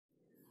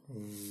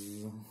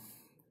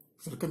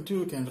Welcome to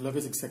Kerala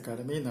physics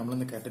academy.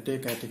 നമ്മളിന്ന് KTET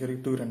category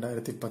 2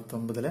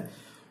 2019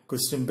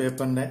 question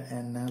പേപ്പറിന്റെ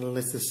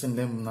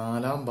അനാലിസിന്റെ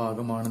 4ാം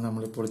ഭാഗമാണ്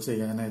നമ്മളിപ്പോൾ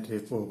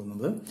ചെയ്യാനായിട്ട്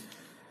പോകുന്നത്.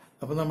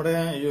 അപ്പൊ നമ്മുടെ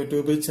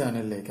യൂട്യൂബ്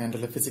ചാനലിലെ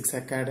കേരള ഫിസിക്സ്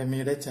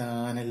അക്കാഡമിയുടെ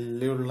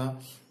ചാനലിലുള്ള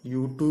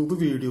യൂട്യൂബ്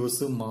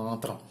വീഡിയോസ്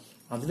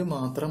അതിൽ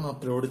മാത്രം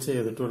അപ്ലോഡ്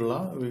ചെയ്തിട്ടുള്ള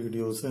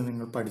വീഡിയോസ്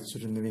നിങ്ങൾ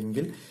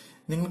പഠിച്ചിരുന്നുവെങ്കിൽ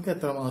നിങ്ങൾക്ക്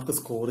എത്ര മാർക്ക്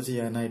സ്കോർ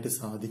ചെയ്യാനായിട്ട്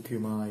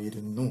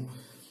സാധിക്കുമായിരുന്നു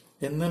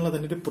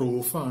എന്നുള്ളതിന്റെ ഒരു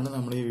പ്രൂഫാണ്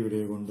നമ്മൾ ഈ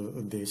വീഡിയോ കൊണ്ട്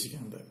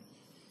ഉദ്ദേശിക്കുന്നത്.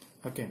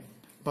 ഓക്കെ,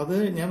 അപ്പൊ അത്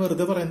ഞാൻ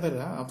വെറുതെ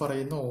പറയുന്നതല്ല. ആ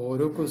പറയുന്ന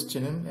ഓരോ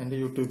ക്വസ്റ്റ്യനും എന്റെ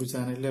യൂട്യൂബ്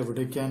ചാനലിൽ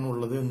എവിടേക്കാണ്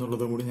ഉള്ളത്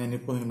എന്നുള്ളത് കൂടി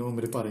ഞാനിപ്പോൾ നിങ്ങളുടെ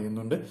മുമ്പിൽ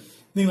പറയുന്നുണ്ട്.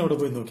 നിങ്ങൾ അവിടെ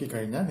പോയി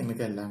നോക്കിക്കഴിഞ്ഞാൽ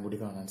നിങ്ങൾക്ക് എല്ലാം കൂടി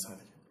കാണാൻ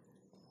സാധിക്കും.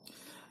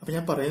 അപ്പൊ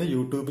ഞാൻ പറയുന്ന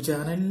യൂട്യൂബ്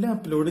ചാനലിൽ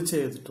അപ്ലോഡ്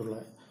ചെയ്തിട്ടുള്ള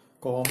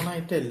കോമൺ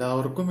ആയിട്ട്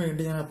എല്ലാവർക്കും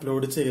വേണ്ടി ഞാൻ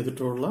അപ്ലോഡ്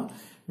ചെയ്തിട്ടുള്ള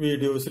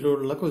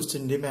വീഡിയോസിലുള്ള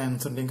ക്വസ്റ്റ്യന്റെയും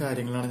ആൻസറിന്റെയും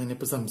കാര്യങ്ങളാണ്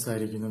ഞാനിപ്പോൾ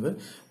സംസാരിക്കുന്നത്.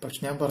 പക്ഷെ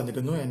ഞാൻ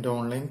പറഞ്ഞിരുന്നു, എന്റെ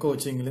ഓൺലൈൻ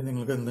കോച്ചിങ്ങിൽ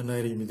നിങ്ങൾക്ക്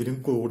എന്തുണ്ടായിരിക്കും, ഇതിലും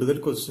കൂടുതൽ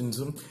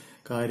ക്വസ്റ്റ്യൻസും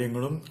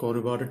കാര്യങ്ങളും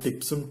ഒരുപാട്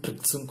ടിപ്സും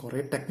ട്രിക്സും കുറെ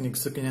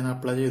ടെക്നിക്സ് ഒക്കെ ഞാൻ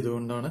അപ്ലൈ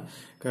ചെയ്തുകൊണ്ടാണ്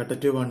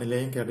KTET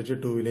 1ലെയും KTET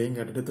 2ലെയും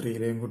KTET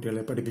 3ലെയും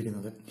കുട്ടികളെ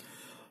പഠിപ്പിക്കുന്നത്.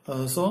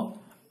 സോ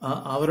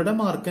അവരുടെ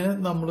മാർക്ക്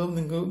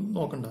നിങ്ങൾക്ക്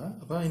നോക്കണ്ട.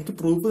 അപ്പൊ എനിക്ക്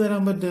പ്രൂഫ്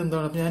തരാൻ പറ്റിയ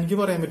എന്താണ്, അപ്പൊ എനിക്ക്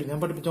പറയാൻ പറ്റും,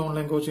 ഞാൻ പഠിപ്പിച്ച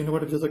ഓൺലൈൻ കോച്ചിങ്ങിന്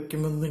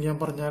പഠിപ്പിച്ചതൊക്കെ ഞാൻ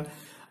പറഞ്ഞാൽ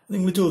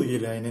നിങ്ങൾ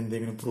ചോദിക്കില്ല അതിന്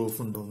എന്തെങ്കിലും പ്രൂഫ്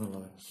ഉണ്ടോ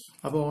എന്നുള്ളത്.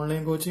 അപ്പൊ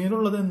ഓൺലൈൻ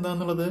കോച്ചിങ്ങിലുള്ളത്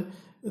എന്താന്നുള്ളത്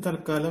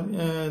തൽക്കാലം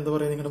എന്താ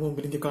പറയാ നിങ്ങളുടെ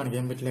മുമ്പിൽ എനിക്ക്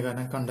കാണിക്കാൻ പറ്റില്ല.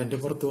 കാരണം കണ്ടന്റ്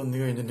പുറത്ത് വന്നു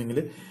കഴിഞ്ഞിട്ടുണ്ടെങ്കിൽ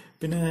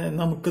പിന്നെ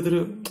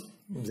നമുക്കിതൊരു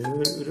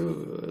ഒരു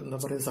എന്താ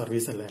പറയുക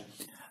സർവീസ് അല്ലേ.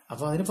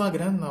 അപ്പൊ അതിന്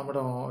പകരം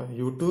നമ്മുടെ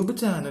യൂട്യൂബ്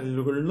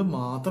ചാനലുകളിൽ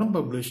മാത്രം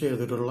പബ്ലിഷ്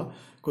ചെയ്തിട്ടുള്ള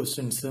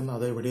ക്വസ്റ്റ്യൻസും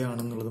അത്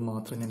എവിടെയാണെന്നുള്ളത്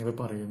മാത്രമേ ഞാനിപ്പോൾ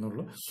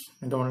പറയുന്നുള്ളൂ.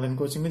 എന്റെ ഓൺലൈൻ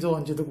കോച്ചിങ്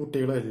ജോയിൻ ചെയ്ത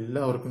കുട്ടികളും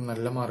എല്ലാവർക്കും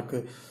നല്ല മാർക്ക്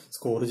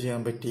സ്കോർ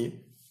ചെയ്യാൻ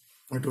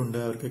പറ്റിയിട്ടുണ്ട്.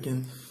 അവർക്കൊക്കെ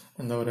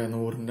എന്താ പറയാ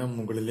 100ന്റെ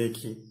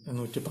മുകളിലേക്ക്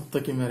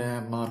 110 വരെ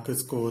മാർക്ക്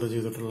സ്കോർ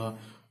ചെയ്തിട്ടുള്ള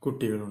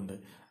കുട്ടികളുണ്ട്.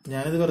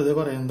 ഞാനിത് വെറുതെ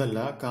പറയുന്നതല്ല,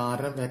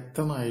 കാരണം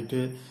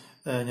വ്യക്തമായിട്ട്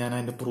ഞാൻ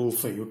അതിന്റെ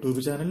പ്രൂഫ്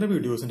യൂട്യൂബ് ചാനലിലെ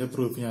വീഡിയോസിന്റെ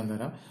പ്രൂഫ് ഞാൻ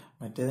തരാം.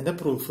 മറ്റേതിന്റെ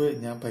പ്രൂഫ്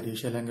ഞാൻ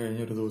പരീക്ഷയെല്ലാം കഴിഞ്ഞ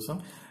ഒരു ദിവസം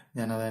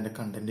ഞാനത് അതിന്റെ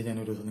കണ്ടന്റ് ഞാൻ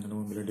ഒരു ദിവസം നിങ്ങളുടെ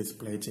മുമ്പിൽ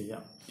ഡിസ്പ്ലേ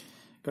ചെയ്യാം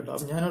കേട്ടോ.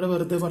 അപ്പൊ ഞാനവിടെ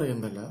വെറുതെ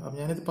പറയുന്നതല്ല. അപ്പൊ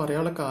ഞാനിത്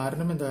പറയാനുള്ള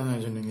കാരണം എന്താണെന്ന്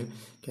വെച്ചിട്ടുണ്ടെങ്കിൽ,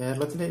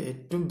 കേരളത്തിലെ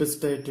ഏറ്റവും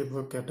ബെസ്റ്റ് ആയിട്ട്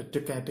ഇപ്പോൾ KTET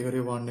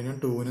കാറ്റഗറി 1നും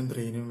 2നും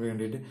 3നും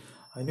വേണ്ടിയിട്ട്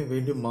അതിനു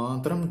വേണ്ടി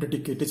മാത്രം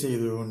ഡെഡിക്കേറ്റ്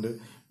ചെയ്തുകൊണ്ട്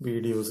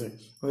വീഡിയോസ്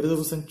ഒരു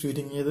ദിവസം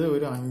ചുരുങ്ങിയത്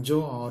ഒരു 5ഓ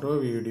 6ഓ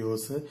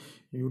വീഡിയോസ്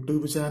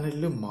യൂട്യൂബ്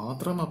ചാനലിൽ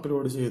മാത്രം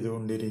അപ്ലോഡ്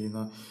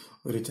ചെയ്തുകൊണ്ടിരിക്കുന്ന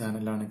ഒരു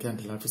ചാനലാണ്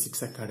കേരള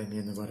ഫിസിക്സ് അക്കാഡമി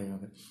എന്ന്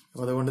പറയുന്നത്.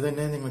 അപ്പൊ അതുകൊണ്ട്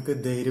തന്നെ നിങ്ങൾക്ക്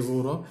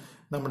ധൈര്യപൂർവ്വം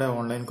നമ്മുടെ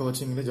ഓൺലൈൻ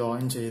കോച്ചിങ്ങിൽ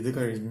ജോയിൻ ചെയ്ത്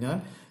കഴിഞ്ഞാൽ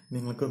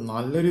നിങ്ങൾക്ക്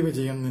നല്ലൊരു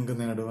വിജയം നിങ്ങൾക്ക്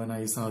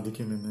നേടുവാനായി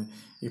സാധിക്കുമെന്ന്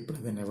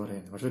ഇപ്പോഴും തന്നെ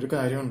പറയുന്നു. പക്ഷെ ഒരു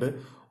കാര്യമുണ്ട്,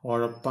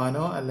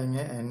 ഉഴപ്പാനോ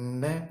അല്ലെങ്കിൽ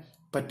എന്നെ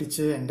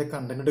പറ്റിച്ച് എന്റെ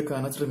കണ്ടന്റ്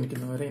എടുക്കാനോ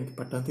ശ്രമിക്കുന്നവരെ എനിക്ക്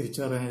പെട്ടെന്ന്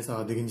തിരിച്ചറിയാനായി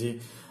സാധിക്കുകയും ചെയ്യും.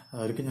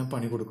 അവർക്ക് ഞാൻ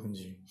പണി കൊടുക്കുകയും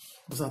ചെയ്യും.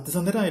 അപ്പൊ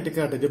സത്യസന്ധരായിട്ട്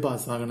KTET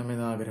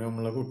പാസ്സാകണമെന്ന്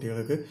ആഗ്രഹമുള്ള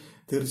കുട്ടികൾക്ക്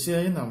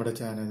തീർച്ചയായും നമ്മുടെ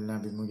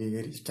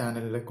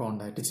ചാനലിനെ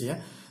കോണ്ടാക്ട് ചെയ്യാം.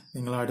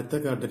 നിങ്ങൾ അടുത്ത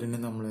KTETനെ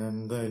നമ്മൾ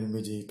എന്തായാലും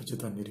വിജയിപ്പിച്ച്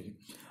തന്നിരിക്കും.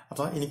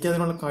 അപ്പൊ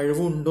എനിക്കതിനുള്ള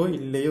കഴിവുണ്ടോ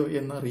ഇല്ലയോ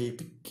എന്ന്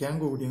അറിയിപ്പിക്കാൻ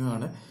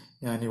കൂടിയാണ്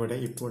ഞാനിവിടെ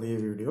ഇപ്പോൾ ഈ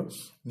വീഡിയോ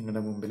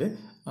നിങ്ങളുടെ മുമ്പിൽ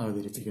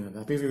അവതരിപ്പിക്കുന്നത്.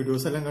 അപ്പൊ ഈ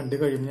വീഡിയോസ് എല്ലാം കണ്ടു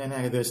കഴിയുമ്പോൾ ഞാൻ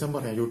ഏകദേശം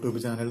പറയാം യൂട്യൂബ്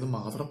ചാനലിൽ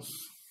മാത്രം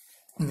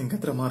നിങ്ങൾക്ക്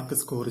എത്ര മാർക്ക്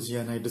സ്കോർ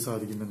ചെയ്യാനായിട്ട്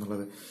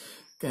സാധിക്കുമെന്നുള്ളത്.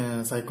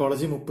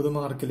 സൈക്കോളജി 30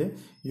 മാർക്കിൽ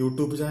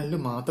യൂട്യൂബ് ചാനലിൽ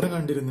മാത്രം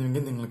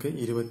കണ്ടിരുന്നുവെങ്കിൽ നിങ്ങൾക്ക്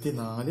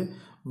 24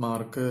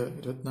 മാർക്ക്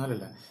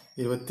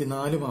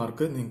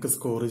നിങ്ങൾക്ക്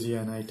സ്കോർ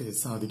ചെയ്യാനായിട്ട്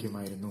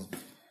സാധിക്കുമായിരുന്നു.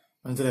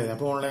 മനസ്സിലായി?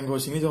 അപ്പൊ ഓൺലൈൻ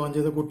കോച്ചിങ് ജോയിൻ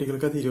ചെയ്ത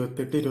കുട്ടികൾക്ക് അത്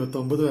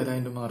 28-29 വരെ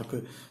അതിന്റെ മാർക്ക്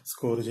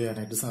സ്കോർ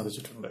ചെയ്യാനായിട്ട്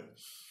സാധിച്ചിട്ടുണ്ട്.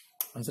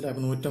 മനസ്സിലായി?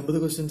 അപ്പൊ 150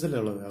 ക്വസ്റ്റ്യൻസ് അല്ലേ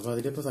ഉള്ളത്. അപ്പൊ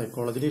അതിലിപ്പോ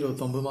സൈക്കോളജിയിൽ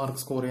 29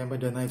 മാർക്ക് സ്കോർ ചെയ്യാൻ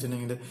പറ്റുമെന്ന്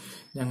വെച്ചിട്ടുണ്ടെങ്കിൽ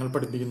ഞങ്ങൾ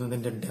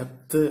പഠിപ്പിക്കുന്നതിന്റെ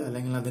ഡെപ്ത്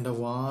അല്ലെങ്കിൽ അതിന്റെ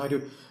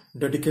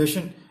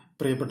ഡെഡിക്കേഷൻ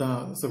പ്രിയപ്പെട്ട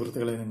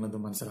സുഹൃത്തുക്കളെ നിങ്ങളത്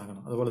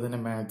മനസ്സിലാക്കണം. അതുപോലെ തന്നെ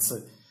മാത്സ്,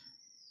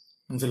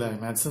 മനസ്സിലായി?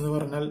 മാത്സ് എന്ന്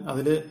പറഞ്ഞാൽ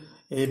അതില്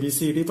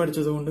ABCD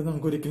പഠിച്ചത് കൊണ്ട്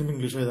നമുക്ക് ഒരിക്കലും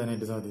ഇംഗ്ലീഷ്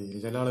എഴുതാനായിട്ട് സാധിക്കില്ല.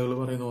 ചില ആളുകൾ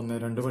പറയുന്നു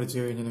 1-2 പഠിച്ചു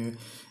കഴിഞ്ഞാൽ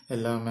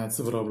എല്ലാ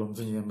മാത്സ്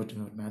പ്രോബ്ലംസും ചെയ്യാൻ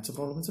പറ്റുന്നു.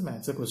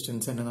 മാത്സ്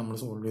ക്വസ്റ്റ്യൻസ് തന്നെ നമ്മൾ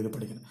സോൾവ് ചെയ്ത്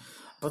പഠിക്കണം.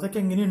 അപ്പൊ അതൊക്കെ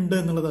എങ്ങനെയുണ്ട്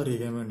എന്നുള്ളത്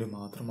അറിയിക്കാൻ വേണ്ടി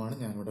മാത്രമാണ്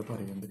ഞാനിവിടെ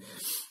പറയുന്നത്.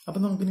 അപ്പൊ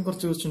നമുക്കിനി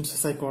കുറച്ച് ക്വസ്റ്റ്യൻസ്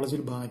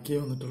സൈക്കോളജിയിൽ ബാക്കി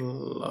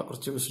വന്നിട്ടുള്ള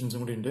കുറച്ച്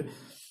ക്വസ്റ്റ്യൻസും കൂടി ഉണ്ട്.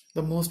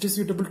 The most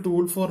suitable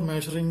tool for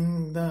measuring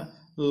the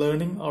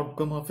learning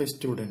outcome of A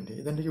student.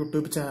 ഇതെന്റെ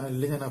യൂട്യൂബ്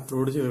ചാനലിൽ ഞാൻ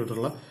അപ്ലോഡ്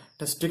ചെയ്തിട്ടുള്ള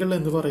ടെസ്റ്റുകൾ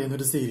എന്ന് പറയുന്ന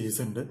ഒരു സീരീസ്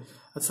ഉണ്ട്.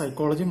 അത്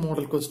സൈക്കോളജി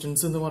മോഡൽ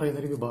ക്വസ്റ്റ്യൻസ് എന്ന് പറയുന്ന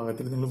ഒരു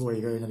വിഭാഗത്തിൽ നിങ്ങൾ പോയി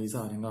കഴിഞ്ഞാൽ ഈ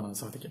സാധനം കാണാൻ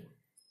സാധിക്കും.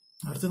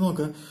 അടുത്ത്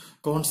നോക്ക്,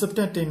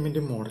 concept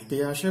attainment model,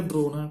 പിയാഷെ,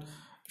 Bruner,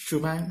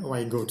 ഷുമാൻ,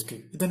 Vygotsky.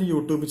 ഇതെന്റെ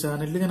യൂട്യൂബ്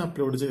ചാനലിൽ ഞാൻ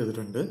അപ്ലോഡ്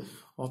ചെയ്തിട്ടുണ്ട്.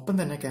 ഒപ്പം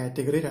തന്നെ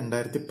കാറ്റഗറി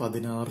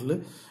 2016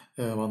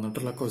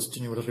 വന്നിട്ടുള്ള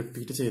ക്വസ്റ്റ്യൻ ഇവിടെ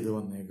റിപ്പീറ്റ് ചെയ്ത്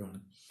വന്നേക്കാണ്.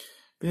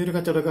 പിന്നെ ഒരു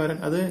കച്ചവടക്കാരൻ,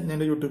 അത് ഞാൻ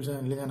യൂട്യൂബ്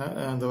ചാനലിൽ ഞാൻ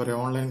എന്താ പറയാ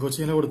ഓൺലൈൻ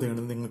കോച്ചിങ്ങിനെ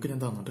കൊടുത്തിട്ടുണ്ട്, നിങ്ങൾക്ക് ഞാൻ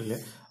തന്നിട്ടില്ല,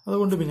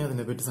 അതുകൊണ്ട് പിന്നെ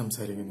അതിനെപ്പറ്റി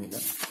സംസാരിക്കുന്നില്ല.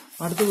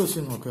 അടുത്ത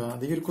ക്വസ്റ്റ്യൻ നോക്കുക.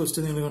 അത് ഈ ഒരു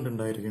ക്വസ്റ്റ്യൻ നിങ്ങൾ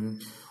കണ്ടിട്ടുണ്ടായിരിക്കും.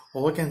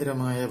 O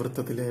കേന്ദ്രമായ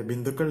വൃത്തത്തിലെ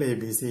ബിന്ദുക്കൾ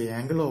ABC,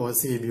 ആംഗിൾ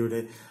OCABയുടെ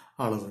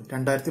അളവ്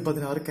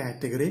 2016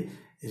 കാറ്റഗറി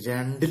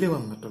 2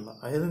 വന്നിട്ടുള്ള,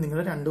 അതായത്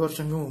നിങ്ങളുടെ 2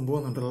 വർഷം മുമ്പ്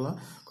വന്നിട്ടുള്ള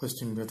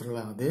ക്വസ്റ്റ്യൻ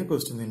പേപ്പറുള്ള അതേ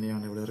ക്വസ്റ്റ്യൻ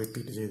തന്നെയാണ് ഇവിടെ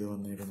റിപ്പീറ്റ് ചെയ്ത്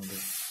വന്നിരിക്കുന്നത്.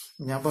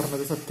 ഞാൻ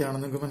പറഞ്ഞത്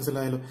സത്യമാണെന്ന് നിങ്ങൾക്ക്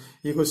മനസ്സിലായല്ലോ.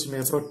 ഈ ക്വസ്റ്റ്യൻ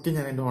പേപ്പർ ഒക്കെ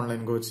ഞാൻ എൻ്റെ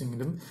ഓൺലൈൻ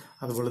കോച്ചിങ്ങിലും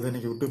അതുപോലെ തന്നെ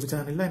യൂട്യൂബ്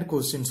ചാനലിൽ അതിൻ്റെ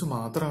ക്വസ്റ്റ്യൻസ്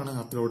മാത്രമാണ്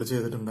അപ്ലോഡ്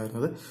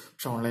ചെയ്തിട്ടുണ്ടായിരുന്നത്.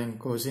 പക്ഷെ ഓൺലൈൻ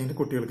കോച്ചിങ്ങിൻ്റെ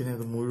കുട്ടികൾക്ക് ഞാൻ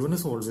ഇത് മുഴുവൻ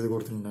സോൾവ് ചെയ്ത്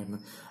കൊടുത്തിട്ടുണ്ടായിരുന്നു.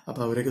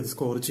 അപ്പോൾ അവരൊക്കെ ഇത്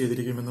സ്കോർ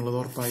ചെയ്തിരിക്കുമെന്നുള്ളത്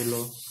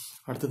ഉറപ്പായല്ലോ.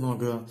 അടുത്ത്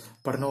നോക്കുക,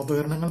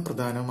 പഠനോപകരണങ്ങൾ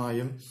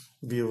പ്രധാനമായും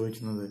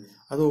ഉപയോഗിക്കുന്നത്.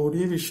 അത്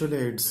ഓഡിയോ വിഷ്വൽ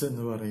എയ്ഡ്സ്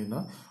എന്ന് പറയുന്ന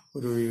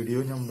ഒരു വീഡിയോ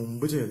ഞാൻ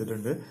മുമ്പ്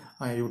ചെയ്തിട്ടുണ്ട്.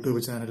 ആ യൂട്യൂബ്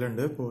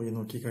ചാനലുണ്ട്, പോയി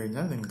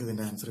നോക്കിക്കഴിഞ്ഞാൽ നിങ്ങൾക്ക്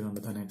ഇതിന്റെ ആൻസർ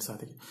കണ്ടെത്താനായിട്ട്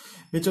സാധിക്കും.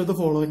 Which of the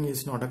following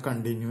is not A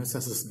continuous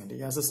assessment.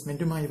 ഈ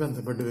അസസ്മെന്റുമായി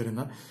ബന്ധപ്പെട്ട്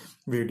വരുന്ന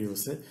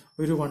വീഡിയോസ്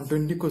ഒരു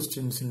 120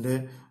 ക്വസ്റ്റ്യൻസിന്റെ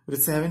ഒരു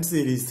 7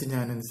 സീരീസ്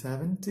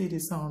 7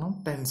 സീരീസ് ആണോ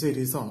 10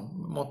 സീരീസ് ആണോ,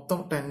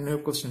 മൊത്തം 10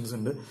 ക്വസ്റ്റ്യൻസ്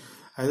ഉണ്ട്.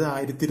 അതായത്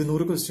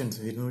 1200 ക്വസ്റ്റ്യൻസ്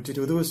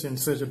 220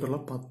 ക്വസ്റ്റ്യൻസ് വെച്ചിട്ടുള്ള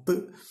 10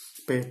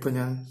 പേപ്പർ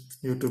ഞാൻ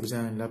യൂട്യൂബ്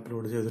ചാനലിൽ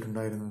അപ്ലോഡ്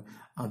ചെയ്തിട്ടുണ്ടായിരുന്നു.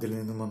 അതിൽ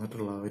നിന്നും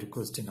വന്നിട്ടുള്ള ഒരു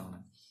ക്വസ്റ്റ്യൻ ആണ്.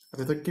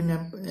 അപ്പോൾ ഇതൊക്കെ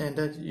ഞാൻ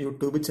എൻ്റെ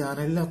യൂട്യൂബ്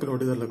ചാനലിൽ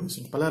അപ്ലോഡ് ചെയ്തിട്ടുള്ള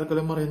ക്വസ്റ്റ്യൻ. പല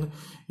ആൾക്കാരും പറയുന്നു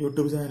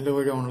യൂട്യൂബ് ചാനൽ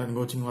വഴി ഓൺലൈൻ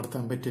കോച്ചിങ്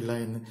നടത്താൻ പറ്റില്ല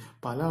എന്ന്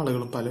പല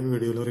ആളുകളും പല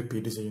വീഡിയോയിലും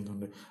റിപ്പീറ്റ്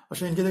ചെയ്യുന്നുണ്ട്.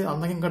 പക്ഷേ എനിക്കത്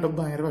അന്നൊക്കെ കണ്ടപ്പോൾ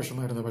ഭയങ്കര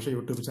വിഷമമായിരുന്നു. പക്ഷേ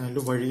യൂട്യൂബ് ചാനൽ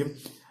വഴിയും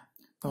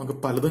നമുക്ക്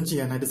പലതും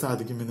ചെയ്യാനായിട്ട്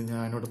സാധിക്കുമെന്ന്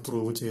ഞാനിവിടെ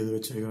പ്രൂവ് ചെയ്ത്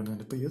വെച്ചേക്കാണ്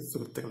എൻ്റെ പ്രിയ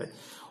സുഹൃത്തുക്കളെ.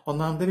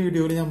 ഒന്നാമത്തെ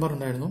വീഡിയോയിൽ ഞാൻ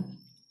പറഞ്ഞിട്ടുണ്ടായിരുന്നു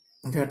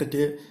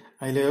കേട്ടിട്ട്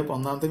അതിൽ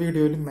ഒന്നാമത്തെ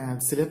വീഡിയോയിൽ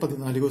മാത്സിലെ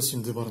 14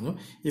 ക്വസ്റ്റ്യൻസ് പറഞ്ഞു.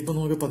 ഇപ്പൊ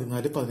നമുക്ക്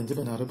 14,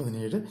 15, 16,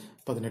 17,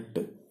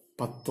 18,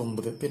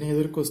 19 പിന്നെ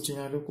ഏതൊരു ക്വസ്റ്റ്യൻ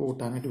ഞാൻ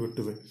കൂട്ടാനായിട്ട്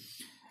വിട്ടുപോയി.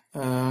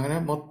 അങ്ങനെ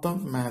മൊത്തം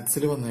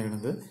മാത്സിൽ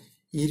വന്നേക്കുന്നത്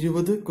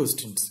 20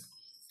 ക്വസ്റ്റ്യൻസ്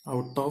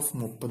ഔട്ട് ഓഫ്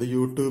 30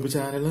 യൂട്യൂബ്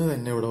ചാനലിൽ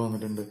തന്നെ ഇവിടെ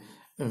വന്നിട്ടുണ്ട്.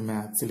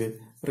 മാത്സിൽ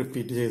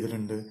റിപ്പീറ്റ്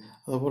ചെയ്തിട്ടുണ്ട്.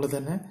 അതുപോലെ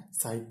തന്നെ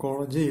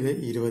സൈക്കോളജിയിൽ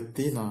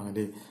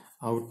 24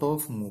 ഔട്ട്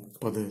ഓഫ്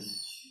 30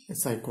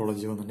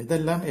 സൈക്കോളജി വന്നിട്ടുണ്ട്.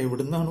 ഇതെല്ലാം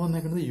എവിടെ നിന്നാണ്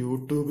വന്നേക്കുന്നത്?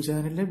 യൂട്യൂബ്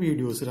ചാനലിലെ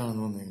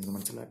വീഡിയോസിലാണെന്ന് വന്നേക്കുന്നത്,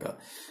 മനസ്സിലാക്കുക.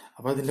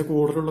 അപ്പൊ അതിന്റെ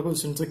കൂടുതലുള്ള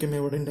ക്വസ്റ്റ്യൻസ് ഒക്കെ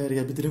എവിടെ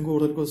ഉണ്ടായിരിക്കും. അപ്പൊ ഇതിലും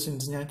കൂടുതൽ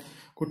ക്വസ്റ്റ്യൻസ് ഞാൻ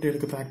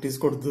കുട്ടികൾക്ക് പ്രാക്ടീസ്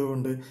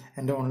കൊടുത്തതുകൊണ്ട്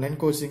എൻ്റെ ഓൺലൈൻ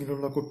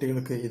കോച്ചിങ്ങിലുള്ള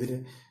കുട്ടികൾക്ക് ഇതിൽ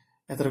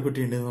എത്ര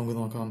കുട്ടിയുണ്ടെന്ന് നമുക്ക്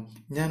നോക്കാം.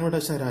 ഞാനിവിടെ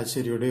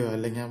ശരാശരിയുടെയോ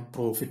അല്ലെങ്കിൽ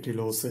പ്രോഫിറ്റ്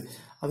ലോസ്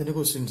അതിന്റെ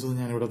ക്വസ്റ്റ്യൻസ്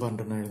ഞാനിവിടെ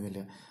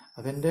പറഞ്ഞിട്ടുണ്ടായിരുന്നില്ല.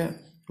 അതെന്റെ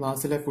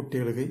ക്ലാസ്സിലെ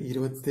കുട്ടികൾക്ക്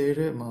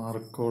 27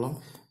 മാർക്കോളം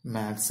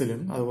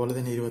മാത്സിലും അതുപോലെ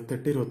തന്നെ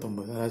 28,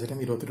 29 ശരാശരി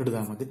 28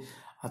 എടുത്താൽ മതി.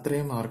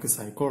 അത്രയും മാർക്ക്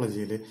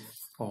സൈക്കോളജിയിൽ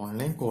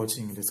ഓൺലൈൻ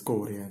കോച്ചിങ്ങിൽ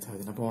സ്കോർ ചെയ്യാൻ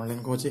സാധിക്കും. അപ്പോൾ ഓൺലൈൻ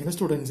കോച്ചിങ്ങിൽ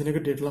സ്റ്റുഡൻസിന്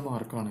കിട്ടിയിട്ടുള്ള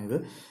മാർക്കാണ് ഇത്.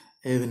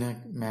 ഏതിന്?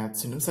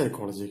 മാത്സിനും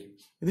സൈക്കോളജിക്കും.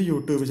 ഇത്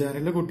യൂട്യൂബ്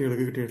ചാനലിലെ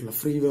കുട്ടികൾക്ക് കിട്ടിയിട്ടുള്ള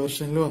ഫ്രീ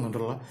വേർഷനിൽ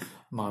വന്നിട്ടുള്ള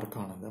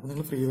മാർക്കാണത്. അപ്പോൾ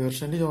നിങ്ങൾ ഫ്രീ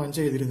വേർഷനിൽ ജോയിൻ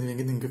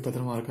ചെയ്തിരുന്നുവെങ്കിൽ നിങ്ങൾക്ക് ഇപ്പോൾ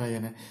എത്ര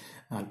മാർക്കായേനെ?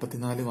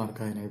 44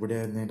 മാർക്കായേനെ. ഇവിടെ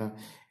ആയിരുന്നില്ല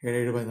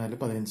 7, 14,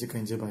 15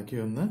 കഴിഞ്ഞ് ബാക്കി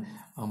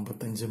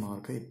 55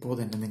 മാർക്ക് ഇപ്പോൾ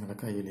തന്നെ നിങ്ങളുടെ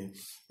കയ്യിൽ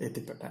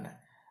എത്തിപ്പെട്ടേനെ.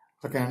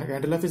 അപ്പോൾ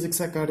കേരള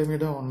ഫിസിക്സ്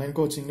അക്കാഡമിയുടെ ഓൺലൈൻ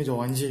കോച്ചിങ്ങിന്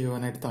ജോയിൻ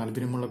ചെയ്യുവാനായിട്ട്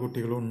താല്പര്യമുള്ള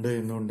കുട്ടികളുണ്ട്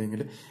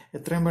എന്നുണ്ടെങ്കിൽ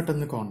എത്രയും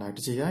പെട്ടെന്ന്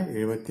കോൺടാക്ട് ചെയ്യുക.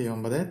 79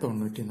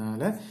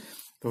 94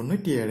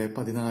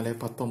 97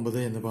 14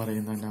 19 എന്ന്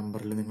പറയുന്ന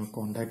നമ്പറിൽ നിങ്ങൾ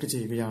കോൺടാക്ട്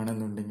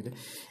ചെയ്യുകയാണെന്നുണ്ടെങ്കിൽ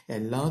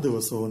എല്ലാ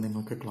ദിവസവും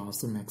നിങ്ങൾക്ക്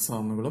ക്ലാസ്സും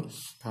എക്സാമുകളും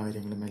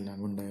കാര്യങ്ങളും എല്ലാം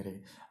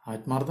ഉണ്ടായിരിക്കും.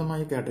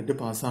 ആത്മാർത്ഥമായി കേട്ടിട്ട്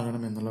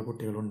പാസ്സാകണം എന്നുള്ള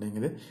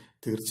കുട്ടികളുണ്ടെങ്കിൽ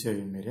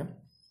തീർച്ചയായും വരിക.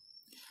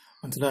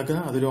 മനസ്സിലാക്കുക,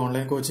 അതൊരു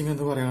ഓൺലൈൻ കോച്ചിങ്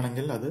എന്ന്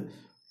പറയുകയാണെങ്കിൽ അത്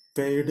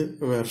പെയ്ഡ്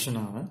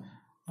വേർഷനാണ്.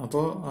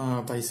 അപ്പോൾ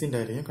പൈസ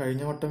ഉണ്ടായിരിക്കും.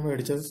 കഴിഞ്ഞ വട്ടം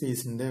മേടിച്ച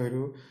ഫീസിന്റെ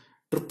ഒരു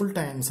ട്രിപ്പിൾ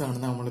ടൈംസ് ആണ്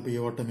നമ്മളിപ്പോൾ ഈ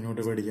വട്ടം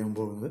മുന്നോട്ട് മേടിക്കാൻ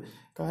പോകുന്നത്.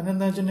 കാരണം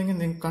എന്താ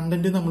വെച്ചിട്ടുണ്ടെങ്കിൽ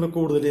കണ്ടന്റ് നമ്മൾ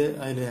കൂടുതൽ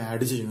അതിൽ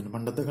ആഡ് ചെയ്യുന്നുണ്ട്.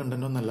 പണ്ടത്തെ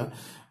കണ്ടന്റ് ഒന്നല്ല,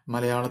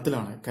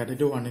 മലയാളത്തിലാണ്.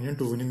 കാറ്റഗറി 1നും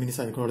 2നും ഇനി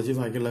സൈക്കോളജി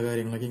ബാക്കിയുള്ള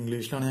കാര്യങ്ങളൊക്കെ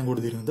ഇംഗ്ലീഷിലാണ് ഞാൻ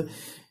കൊടുത്തിരുന്നത്.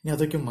 ഇനി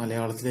അതൊക്കെ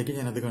മലയാളത്തിലേക്ക്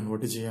ഞാനത്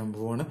കൺവേർട്ട് ചെയ്യാൻ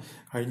പോവാണ്.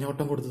 കഴിഞ്ഞ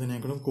വട്ടം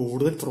കൊടുത്തതിനേക്കാളും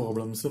കൂടുതൽ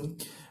പ്രോബ്ലംസും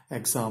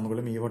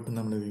എക്സാമുകളും ഈ വട്ടം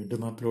നമ്മൾ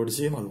വീണ്ടും അപ്ലോഡ്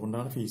ചെയ്യും.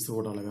 അതുകൊണ്ടാണ് ഫീസ്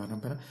കൂടാനുള്ളത്.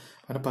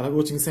 കാരണം പല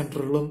കോച്ചിങ്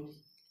സെന്ററുകളും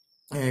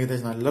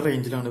ഏകദേശം നല്ല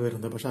റേഞ്ചിലാണ്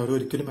വരുന്നത്. പക്ഷെ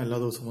അവരൊരിക്കലും എല്ലാ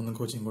ദിവസവും ഒന്നും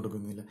കോച്ചിങ്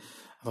കൊടുക്കുന്നില്ല.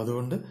 അപ്പം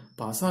അതുകൊണ്ട്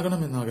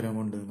പാസ്സാകണം എന്ന്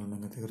ആഗ്രഹമുണ്ട്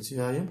എന്നുണ്ടെങ്കിൽ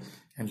തീർച്ചയായും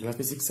കേരള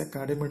ഫിസിക്സ്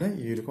അക്കാഡമിയുടെ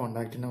ഈ ഒരു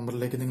കോൺടാക്ട്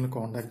നമ്പറിലേക്ക് നിങ്ങൾ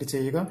കോൺടാക്ട്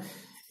ചെയ്യുക.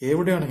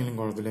 എവിടെയാണെങ്കിലും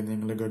കുഴപ്പമില്ല.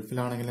 നിങ്ങൾ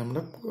ഗൾഫിലാണെങ്കിൽ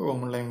നമ്മുടെ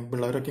ഓൺലൈൻ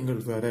പിള്ളേരൊക്കെ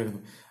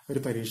ഗൾഫുകാരായിരുന്നു. അവർ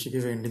പരീക്ഷയ്ക്ക്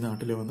വേണ്ടി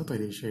നാട്ടിൽ വന്ന്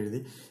പരീക്ഷ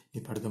എഴുതി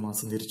ഇപ്പം അടുത്ത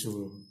മാസം തിരിച്ചു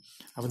പോകും.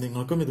 അപ്പം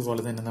നിങ്ങൾക്കും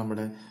ഇതുപോലെ തന്നെ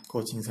നമ്മുടെ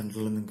കോച്ചിങ്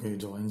സെന്ററിൽ നിങ്ങൾക്ക്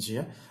ജോയിൻ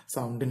ചെയ്യാം.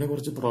 സൗണ്ടിന്റെ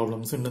കുറച്ച്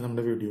പ്രോബ്ലംസ് ഉണ്ട്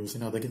നമ്മുടെ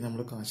വീഡിയോസിന്. അതൊക്കെ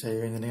നമ്മൾ കാശായി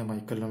കഴിഞ്ഞാൽ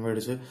മൈക്കെല്ലാം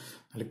മേടിച്ച്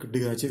നല്ല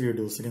കിട്ടുകാഴ്ച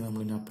വീഡിയോസിന്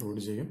നമ്മൾ ഇനി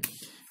അപ്ലോഡ് ചെയ്യും.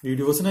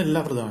 വീഡിയോസിനല്ല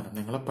പ്രധാനം,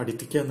 നിങ്ങളെ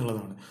പഠിപ്പിക്കുക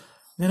എന്നുള്ളതാണ്.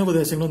 ഞാൻ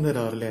ഉപദേശങ്ങളൊന്നും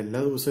തരാറില്ല. എല്ലാ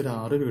ദിവസവും ഒരു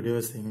 6 വീഡിയോ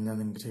വെച്ചെങ്കിലും ഞാൻ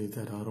നിങ്ങൾക്ക് ചെയ്ത്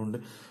തരാറുണ്ട്,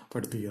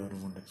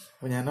 പഠിപ്പിക്കാറുമുണ്ട്.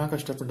 അപ്പോൾ ഞാൻ ആ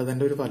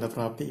കഷ്ടപ്പെട്ടതിൻ്റെ ഒരു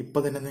ഫലപ്രാപ്തി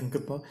ഇപ്പം തന്നെ നിങ്ങൾക്ക്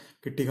ഇപ്പോൾ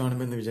കിട്ടി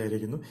കാണുമെന്ന്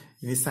വിചാരിക്കുന്നു.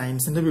 ഇനി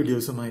സയൻസിന്റെ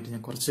വീഡിയോസുമായിട്ട്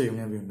ഞാൻ കുറച്ച്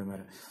കഴിയുമ്പോൾ ഞാൻ വീണ്ടും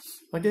വരാം.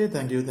 Okay,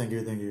 thank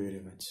you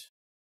very much.